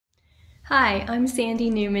Hi, I'm Sandy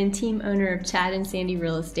Neumann, team owner of Chad and Sandy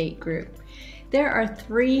Real Estate Group. There are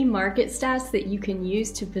 3 market stats that you can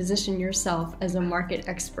use to position yourself as a market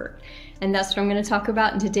expert, and that's what I'm going to talk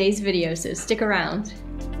about in today's video, so stick around.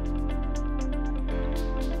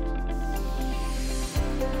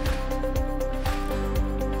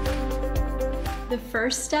 The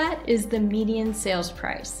first stat is the median sales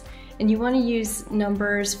price. And you want to use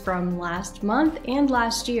numbers from last month and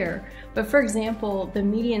last year. But for example, the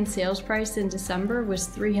median sales price in December was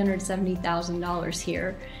 $370,000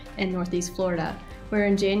 here in Northeast Florida, where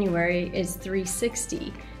in January it's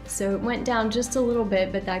 $360,000. So it went down just a little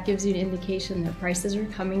bit, but that gives you an indication that prices are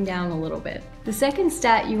coming down a little bit. The second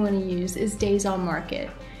stat you want to use is days on market.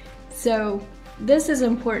 So this is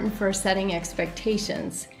important for setting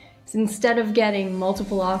expectations. Instead of getting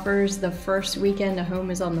multiple offers the first weekend a home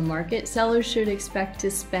is on the market, sellers should expect to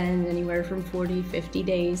spend anywhere from 40 to 50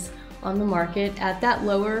 days on the market at that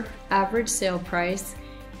lower average sale price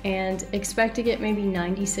and expect to get maybe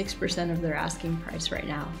 96% of their asking price right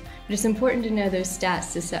now. But it's important to know those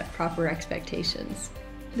stats to set proper expectations.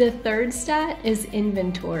 The third stat is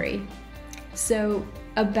inventory. So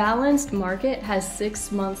a balanced market has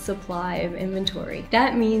 6 months supply of inventory.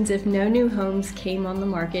 That means if no new homes came on the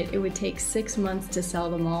market, it would take 6 months to sell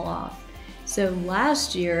them all off. So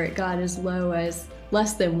last year it got as low as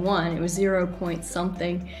less than 1, it was 0 point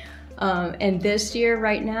something. And this year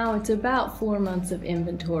right now it's about 4 months of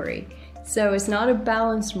inventory. So it's not a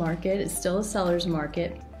balanced market, it's still a seller's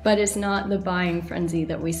market, but it's not the buying frenzy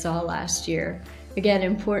that we saw last year. Again,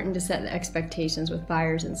 important to set the expectations with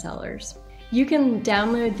buyers and sellers. You can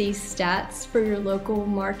download these stats for your local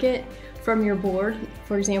market from your board.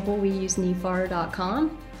 For example, we use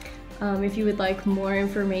nefar.com. If you would like more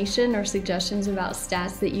information or suggestions about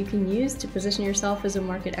stats that you can use to position yourself as a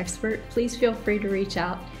market expert, please feel free to reach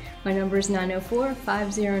out. My number is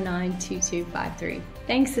 904-509-2253.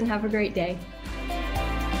 Thanks and have a great day.